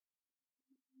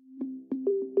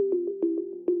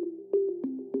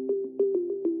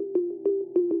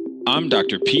I'm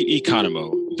Dr. Pete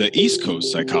Economo, the East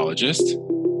Coast psychologist.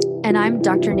 And I'm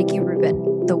Dr. Nikki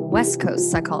Rubin, the West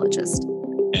Coast psychologist.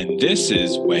 And this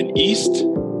is When East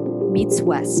Meets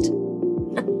West.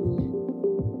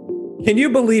 Can you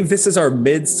believe this is our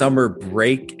midsummer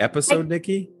break episode,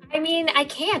 Nikki? I mean, I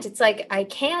can't. It's like I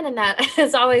can, and that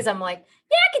as always, I'm like,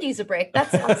 yeah, I could use a break.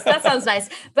 That sounds nice.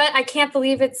 But I can't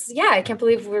believe I can't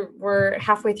believe we're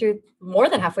more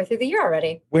than halfway through the year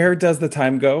already. Where does the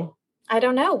time go? I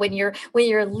don't know. When you're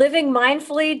living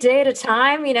mindfully day at a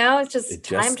time, it's just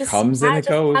time just comes and it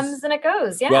goes. Comes and it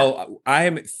goes. Yeah. Well, I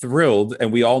am thrilled, and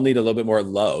we all need a little bit more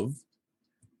love.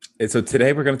 And so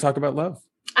today we're going to talk about love.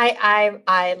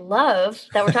 I love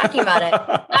that we're talking about it.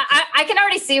 I can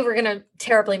already see we're going to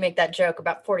terribly make that joke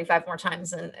about 45 more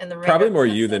times in the probably more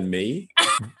you than me.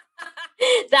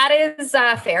 That is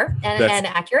fair and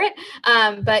accurate.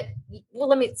 But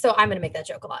so I'm going to make that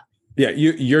joke a lot. Yeah,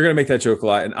 you're going to make that joke a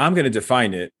lot, and I'm going to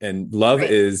define it. And love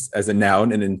is, as a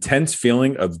noun, an intense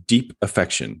feeling of deep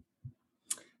affection.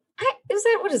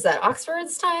 What is that?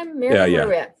 Oxford's time?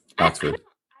 Yeah. Oxford.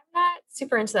 I'm not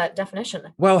super into that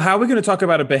definition. Well, how are we going to talk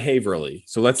about it behaviorally?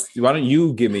 So why don't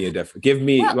you give me why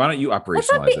don't you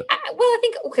operationalize it? I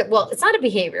think, it's not a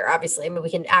behavior, obviously. I mean, we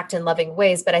can act in loving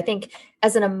ways, but I think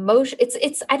as an emotion,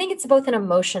 I think it's both an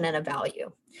emotion and a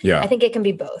value. Yeah. I think it can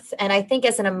be both. And I think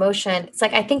as an emotion, it's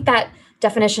like, I think that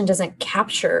definition doesn't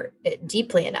capture it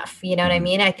deeply enough. You know what I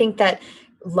mean? I think that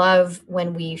love,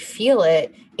 when we feel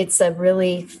it, it's a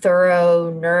really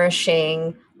thorough,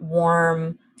 nourishing,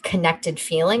 warm, connected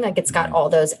feeling. Like it's got all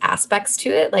those aspects to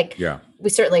it. Like we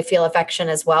certainly feel affection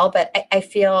as well, but I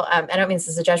feel, I don't mean this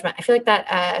as a judgment. I feel like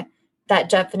that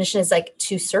definition is like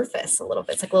too surface a little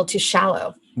bit. It's like a little too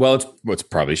shallow. Well, it's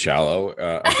probably shallow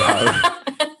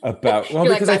about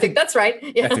because I think that's right.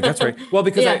 Yeah. I think that's right. Well,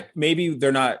 because maybe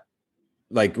they're not,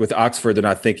 like with Oxford, they're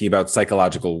not thinking about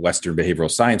psychological Western behavioral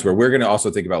science, where we're going to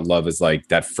also think about love as like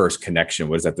that first connection.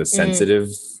 What is that? The sensitive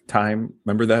time.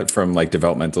 Remember that from like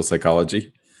developmental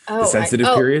psychology? The sensitive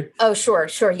period. Oh, sure.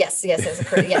 Yes.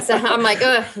 Yes. I'm like,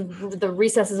 the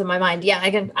recesses of my mind. Yeah,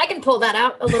 I can pull that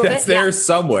out a little bit. It's there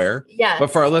somewhere. Yeah.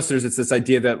 But for our listeners, it's this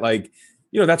idea that like,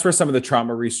 that's where some of the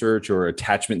trauma research or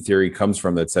attachment theory comes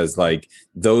from, that says like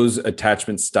those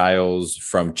attachment styles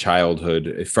from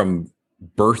childhood, from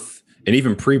birth and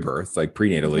even pre-birth, like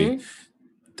prenatally,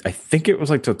 I think it was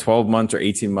like to 12 months or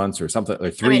 18 months or something,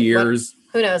 like 3 years.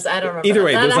 Who knows? I don't remember. Either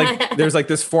way, there's like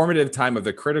this formative time of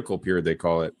the critical period, they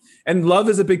call it. And love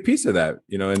is a big piece of that,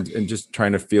 and just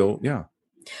trying to feel,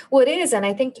 Well, it is. And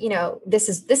I think, this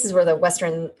is where the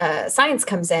Western science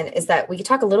comes in, is that we could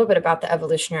talk a little bit about the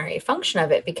evolutionary function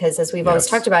of it, because as we've always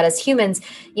talked about as humans,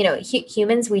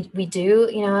 humans, we do,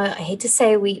 I hate to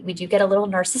say we do get a little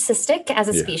narcissistic as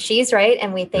a species, right?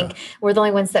 And we think we're the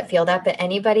only ones that feel that, but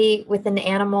anybody with an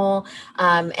animal,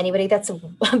 anybody that's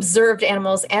observed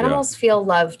animals feel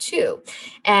love too.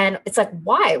 And it's like,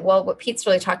 why? Well, what Pete's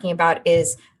really talking about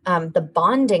is the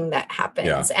bonding that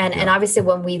happens. And obviously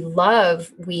when we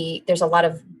love, there's a lot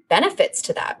of benefits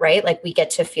to that, right? Like we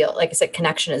get to feel, like I said,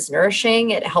 connection is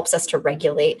nourishing. It helps us to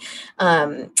regulate,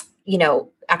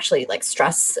 actually like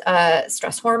stress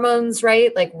hormones,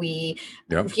 right? Like we,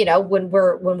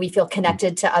 when we feel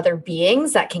connected to other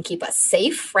beings, that can keep us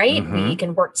safe, right? We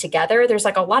can work together. There's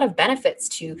like a lot of benefits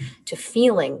to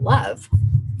feeling love.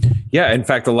 Yeah. In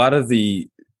fact,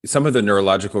 some of the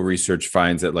neurological research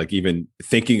finds that like even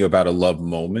thinking about a love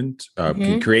moment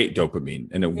can create dopamine,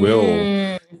 and it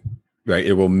will, right?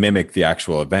 It will mimic the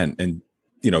actual event. And,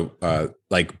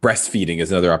 like breastfeeding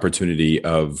is another opportunity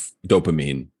of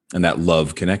dopamine and that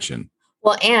love connection.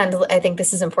 Well, and I think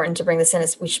this is important to bring this in,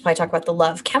 is we should probably talk about the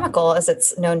love chemical as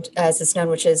it's known,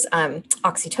 which is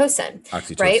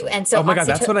oxytocin, right? And so, oh my God,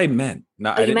 that's what I meant.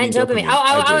 No, you meant dopamine.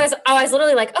 I was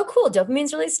literally like, oh, cool,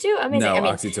 dopamine's released too. Amazing. No,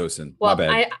 oxytocin. Well, my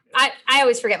bad. I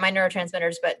always forget my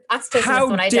neurotransmitters, but oxytocin How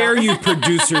is when I dare don't. you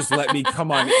producers let me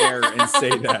come on air and say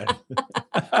that?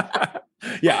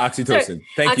 Yeah, oxytocin.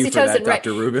 Thank you for that,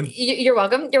 Dr. Rubin. You're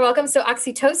welcome. You're welcome. So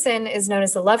oxytocin is known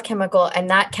as the love chemical, and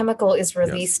that chemical is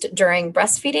released during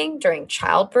breastfeeding, during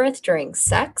childbirth, during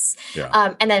sex.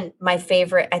 Yeah. And then my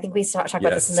favorite, I think we talked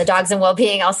about this in the dogs and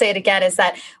well-being, I'll say it again, is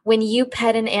that when you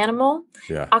pet an animal,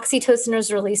 oxytocin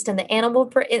is released in the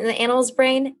animal's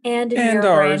brain and in your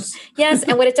ours. brain. Yes.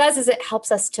 And what it does is it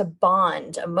helps us to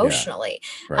bond emotionally.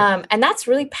 Yeah. Right. And that's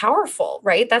really powerful,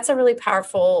 right? That's a really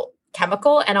powerful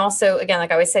chemical. And also, again,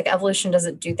 like I always say, evolution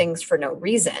doesn't do things for no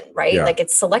reason, right? Yeah. Like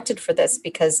it's selected for this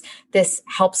because this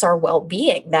helps our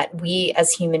well-being, that we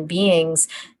as human beings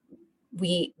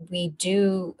we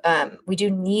do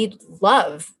need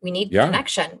love. We need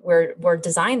connection. We're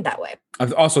designed that way. I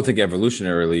also think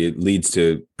evolutionarily it leads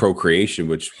to procreation,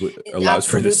 which allows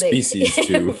for the species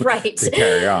to, to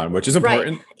carry on, which is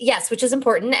important. Right. Yes, which is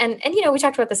important. And we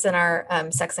talked about this in our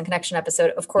sex and connection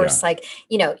episode. Of course,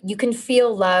 you can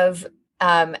feel love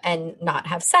and not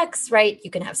have sex, right? You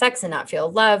can have sex and not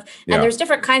feel love. And there's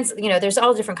different kinds, there's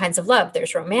all different kinds of love.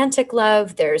 There's romantic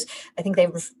love. There's, I think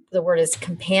the word is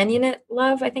companionate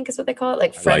love, I think is what they call it,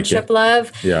 like friendship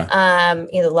love. Yeah.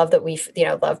 The love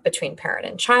that love between parent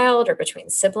and child or between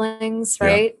siblings,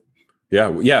 right?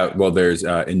 Yeah. Yeah. Well, there's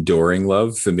enduring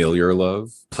love, familiar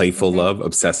love, playful love,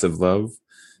 obsessive love,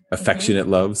 affectionate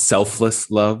love,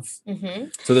 selfless love.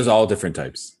 So there's all different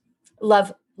types.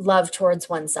 Love towards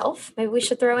oneself. Maybe we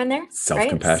should throw in there.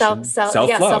 Self-compassion. Right?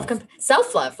 Self-love.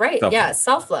 Self-love. Right. Self-love. Yeah.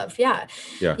 Self-love. Yeah.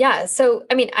 Yeah. So,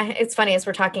 I mean, it's funny as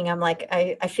we're talking, I'm like,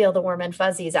 I feel the warm and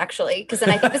fuzzies actually. Cause then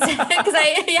I think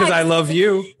because I love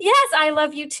you. Yes. I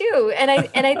love you too. And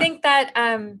I think that,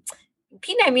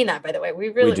 Pete and I mean that, by the way,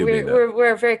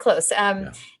 we're very close.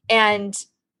 And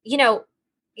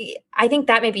I think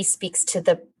that maybe speaks to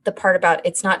the part about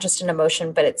it's not just an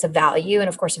emotion, but it's a value. And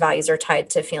of course, values are tied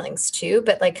to feelings too.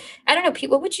 But I don't know, Pete,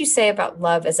 what would you say about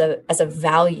love as a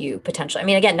value potentially? I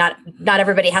mean, again, not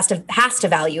everybody has to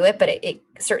value it, but it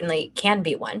certainly can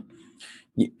be one.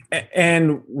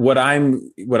 And what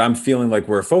I'm feeling like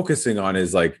we're focusing on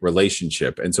is like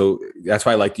relationship. And so that's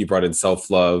why I like you brought in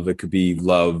self-love. It could be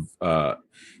love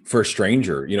for a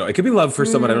stranger, it could be love for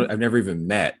someone I've never even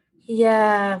met.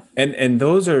 Yeah. And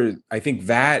those are, I think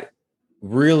that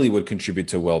really would contribute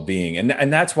to well-being.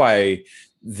 And that's why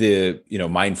the,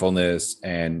 mindfulness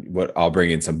and what I'll bring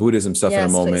in some Buddhism stuff in a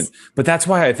moment. Please. But that's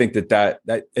why I think that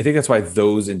I think that's why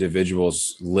those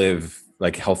individuals live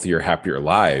like healthier, happier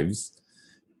lives,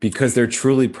 because they're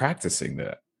truly practicing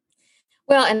that.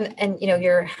 Well, and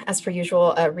you're, as per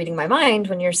usual, reading my mind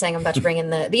when you're saying I'm about to bring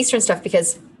in the Eastern stuff,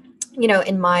 because,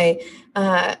 in my,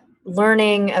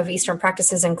 learning of Eastern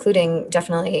practices, including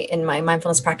definitely in my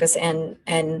mindfulness practice and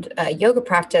yoga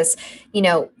practice,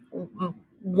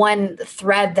 one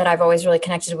thread that I've always really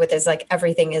connected with is like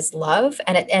everything is love,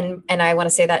 and I want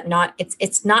to say that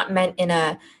it's not meant in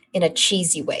a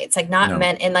cheesy way. It's like not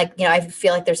meant in like, I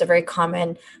feel like there's a very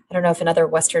common, I don't know if in other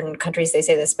Western countries they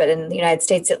say this, but in the United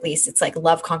States, at least, it's like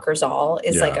love conquers all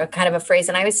is like a kind of a phrase.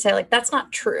 And I always say like, that's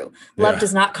not true. Love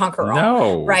does not conquer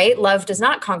all, right? Love does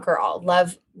not conquer all.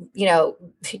 Love,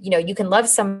 you can love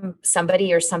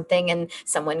somebody or something and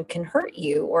someone can hurt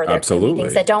you, or there can be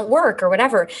things that don't work or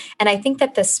whatever. And I think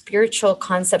that the spiritual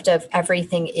concept of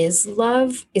everything is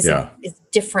love is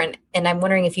different. And I'm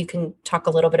wondering if you can talk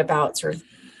a little bit about sort of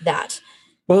that.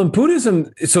 Well, in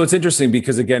Buddhism, so it's interesting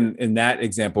because again, in that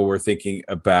example, we're thinking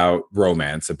about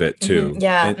romance a bit too.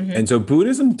 And so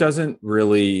Buddhism doesn't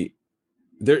really,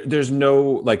 there's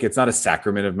no, like, it's not a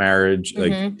sacrament of marriage.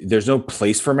 Like there's no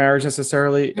place for marriage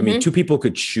necessarily. I mean, two people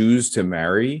could choose to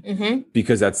marry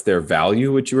because that's their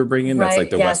value, which you were bringing. That's like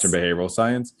the Western behavioral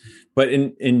science. But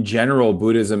in general,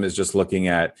 Buddhism is just looking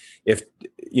at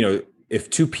if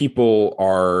two people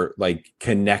are like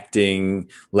connecting,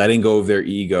 letting go of their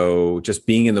ego, just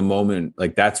being in the moment,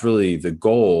 like that's really the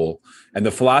goal. And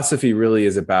the philosophy really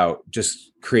is about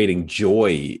just creating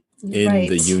joy in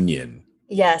the union.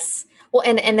 Yes. Well,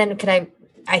 and then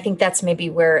I think that's maybe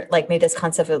where like maybe this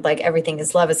concept of like everything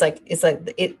is love is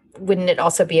wouldn't it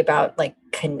also be about like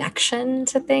connection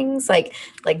to things like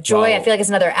joy? I feel like it's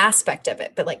another aspect of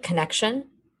it, but like connection.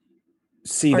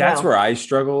 See, that's where I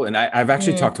struggle. And I've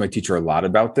actually talked to my teacher a lot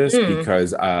about this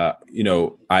because, Nikki and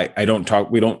I don't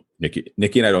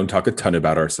talk a ton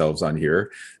about ourselves on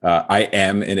here. I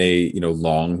am in a,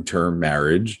 long-term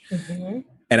marriage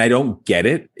and I don't get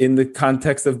it in the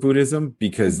context of Buddhism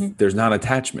because there's not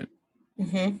attachment.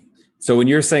 So when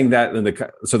you're saying that,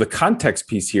 so the context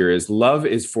piece here is love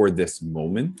is for this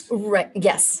moment. Right.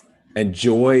 Yes. And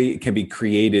joy can be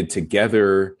created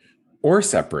together or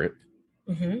separate.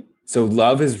 So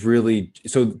love is really,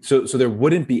 so there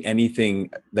wouldn't be anything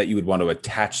that you would want to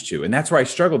attach to. And that's where I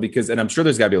struggle because, and I'm sure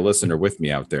there's gotta be a listener with me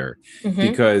out there,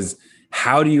 because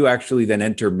how do you actually then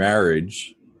enter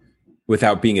marriage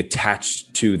without being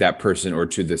attached to that person or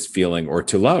to this feeling or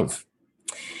to love?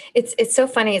 It's so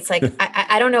funny. It's like,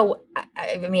 I don't know.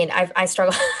 I mean, I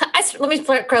struggle. Let me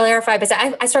clarify, but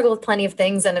I struggle with plenty of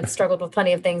things and have struggled with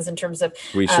plenty of things in terms of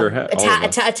we sure have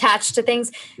attached to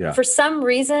things. For some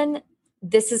reason,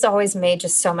 this has always made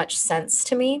just so much sense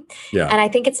to me. And I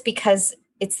think it's because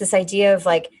it's this idea of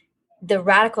like the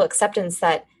radical acceptance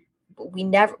that we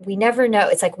never know.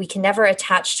 It's like, we can never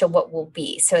attach to what will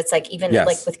be. So it's like, even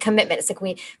like with commitment, it's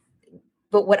like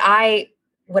but what I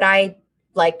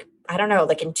like, I don't know,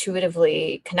 like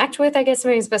intuitively connect with, I guess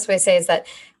maybe the best way to say is that,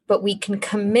 but we can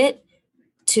commit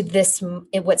to this,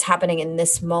 what's happening in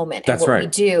this moment. That's and what right. we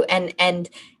do.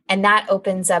 And that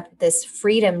opens up this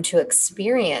freedom to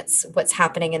experience what's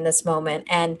happening in this moment.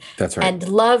 And that's right. And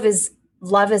love is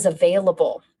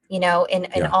available,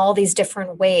 in all these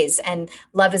different ways. And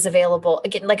love is available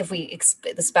again, like if we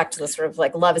expect the sort of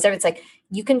like love is everything, it's like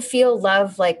you can feel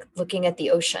love like looking at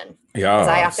the ocean. Yeah. As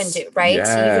I often do, right? Yes.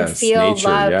 So you can feel Nature,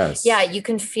 love. Yes. Yeah, you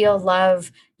can feel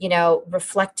love,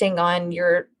 reflecting on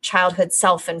your childhood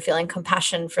self and feeling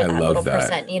compassion for that little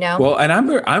person, Well, and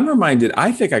I'm reminded,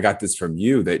 I think I got this from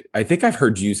you, that I think I've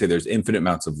heard you say there's infinite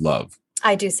amounts of love.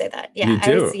 I do say that. Yeah. You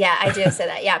do? I do say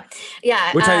that. Yeah.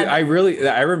 Yeah. Which I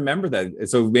remember that.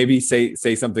 So maybe say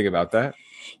something about that.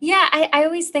 Yeah. I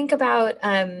always think about,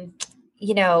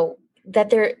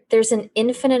 that there's an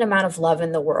infinite amount of love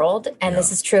in the world. And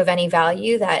this is true of any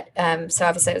value that, so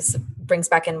obviously this brings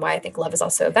back in why I think love is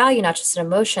also a value, not just an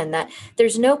emotion, that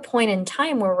there's no point in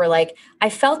time where we're like, I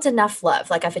felt enough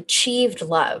love, like I've achieved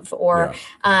love, or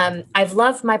I've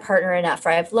loved my partner enough, or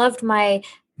I've loved my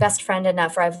best friend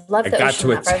enough, or I've loved the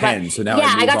ocean enough. I got to a 10, so now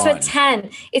I got to a 10.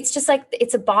 It's just like,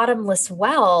 it's a bottomless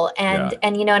well. And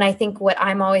I think what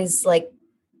I'm always like,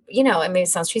 and maybe it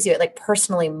sounds cheesy, but like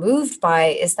personally moved by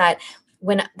is that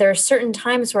when there are certain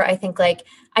times where I think like,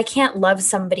 I can't love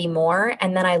somebody more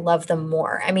and then I love them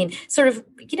more. I mean, sort of,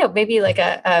 maybe like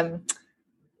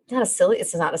it's not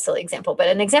a silly example, but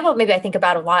an example maybe I think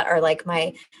about a lot are like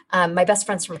my best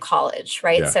friends from college,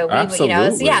 right? Yeah,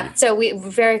 so so we were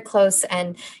very close,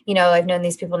 and I've known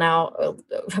these people now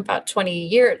about 20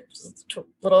 years, a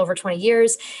little over 20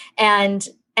 years, and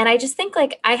I just think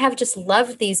like I have just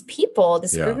loved these people,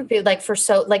 this group of people,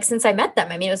 like since I met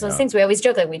them. I mean, it was those things we always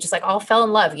joke, like we just like all fell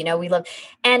in love, we love,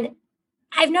 and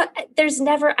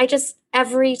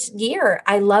every year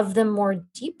I love them more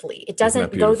deeply. It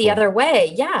doesn't go the other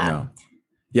way. Yeah. No.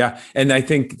 Yeah. And I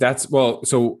think that's,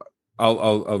 so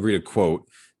I'll read a quote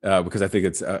because I think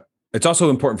it's also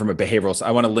important from a behavioral.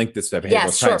 I want to link this to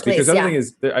behavioral science because the other thing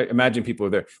is, I imagine people are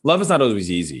there. Love is not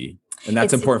always easy. And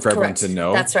that's important for everyone to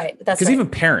know. That's right. Because even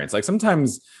parents, like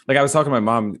sometimes, like I was talking to my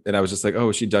mom and I was just like, oh,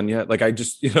 is she done yet? Like I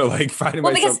just, like finding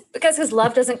myself. Because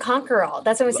love doesn't conquer all.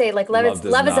 That's what we say. Like love is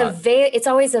it's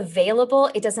always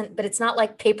available. It doesn't, but it's not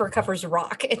like paper covers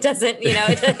rock. It doesn't,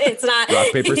 it's not.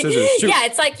 Rock, paper, scissors, shoot. Yeah.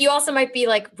 It's like, you also might be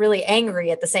like really angry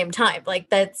at the same time.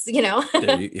 Like that's, You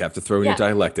have to throw in your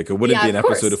dialectic. It wouldn't be an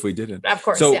episode if we didn't. Of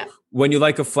course. So when you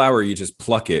like a flower, you just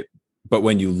pluck it. But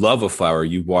when you love a flower,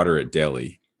 you water it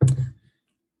daily.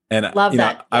 And love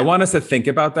that. Yeah. I want us to think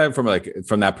about that from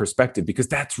that perspective, because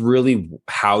that's really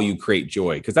how you create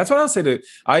joy. Because that's what I'll say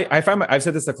I find I've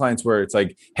said this to clients where it's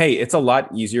like, hey, it's a lot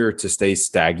easier to stay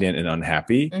stagnant and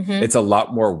unhappy. Mm-hmm. It's a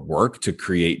lot more work to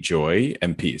create joy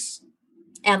and peace.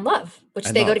 And love, which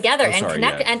they go together and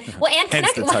connect and connect.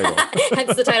 Hence the title.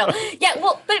 Hence the title. Yeah.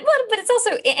 Well, but it's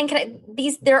also,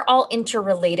 they're all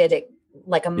interrelated,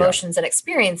 like emotions and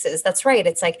experiences. That's right.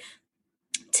 It's like,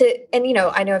 I know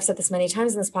I've said this many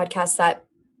times in this podcast that,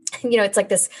 it's like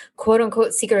this quote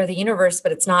unquote secret of the universe,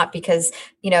 but it's not, because,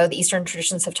 the Eastern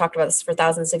traditions have talked about this for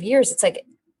thousands of years. It's like,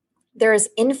 there's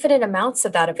infinite amounts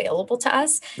of that available to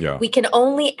us. Yeah. We can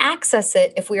only access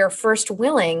it if we are first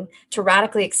willing to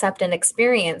radically accept and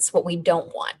experience what we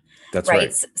don't want. That's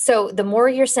right. So the more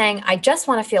you're saying, I just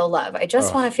want to feel love, I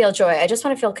just want to feel joy, I just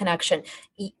want to feel connection,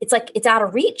 it's like, it's out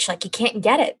of reach. Like you can't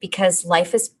get it because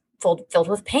life is filled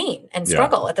with pain and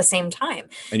struggle at the same time.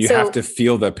 And you have to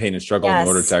feel that pain and struggle in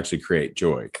order to actually create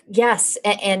joy. Yes.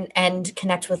 And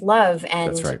connect with love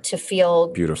and to feel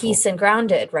peace and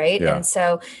grounded. Right. Yeah. And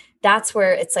so that's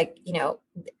where it's like,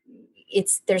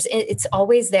 it's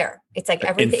always there. It's like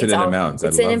everything. Infinite amounts.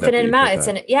 It's an infinite amount.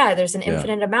 There's an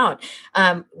infinite amount.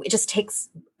 It just takes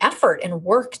effort and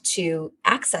work to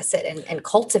access it and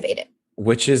cultivate it.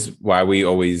 Which is why we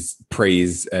always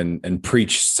praise and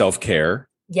preach self-care.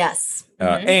 Yes.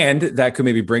 And that could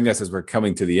maybe bring us, as we're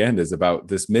coming to the end, is about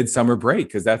this midsummer break,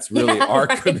 because that's really our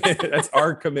commitment. That's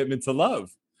our commitment to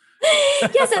love.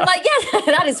 Yes, and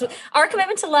that is our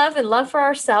commitment to love and love for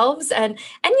ourselves, and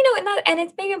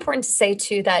it's maybe important to say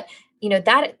too that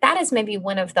that is maybe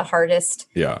one of the hardest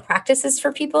practices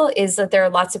for people, is that there are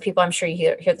lots of people, I'm sure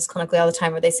you hear this clinically all the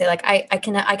time, where they say like I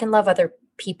can love other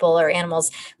people or animals,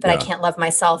 but I can't love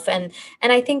myself. And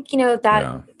I think,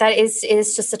 that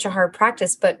is just such a hard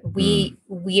practice, but we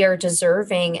are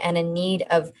deserving and in need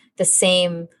of the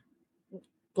same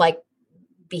like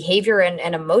behavior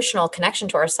and emotional connection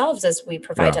to ourselves as we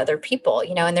provide to other people,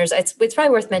 and it's probably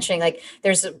worth mentioning, like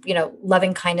there's,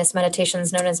 loving kindness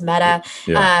meditations known as metta,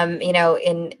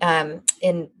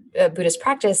 in Buddhist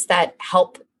practice that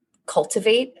help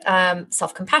cultivate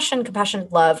self-compassion, compassion,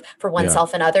 love for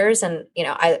oneself and others. And,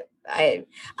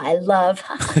 I love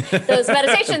those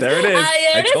meditations. There it is.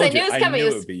 I knew it was coming.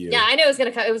 I knew it was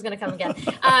going to come. It was going to come again.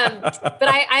 But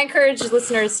I encourage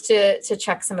listeners to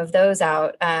check some of those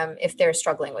out if they're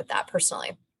struggling with that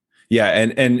personally. Yeah.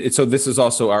 And so this is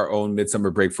also our own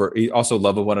midsummer break for also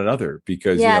love of one another,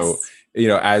 because,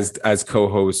 as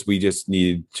co-hosts, we just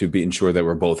need to ensure that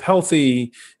we're both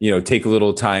healthy, take a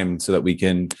little time so that we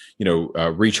can,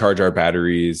 recharge our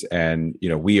batteries. And,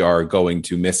 we are going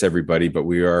to miss everybody, but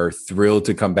we are thrilled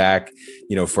to come back,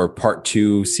 for part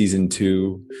 2, season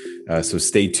 2. So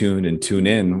stay tuned and tune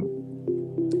in.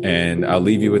 And I'll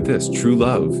leave you with this. True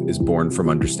love is born from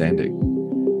understanding.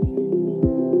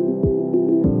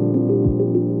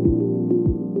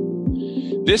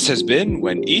 This has been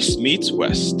When East Meets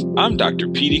West. I'm Dr.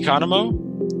 Pete Economo.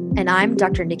 And I'm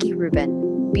Dr. Nikki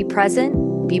Rubin. Be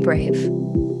present, be brave.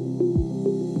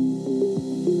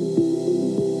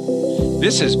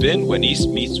 This has been When East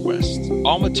Meets West.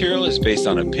 All material is based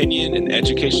on opinion and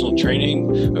educational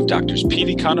training of Drs.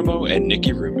 Pete Economo and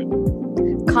Nikki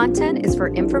Rubin. Content is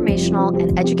for informational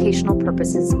and educational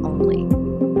purposes only.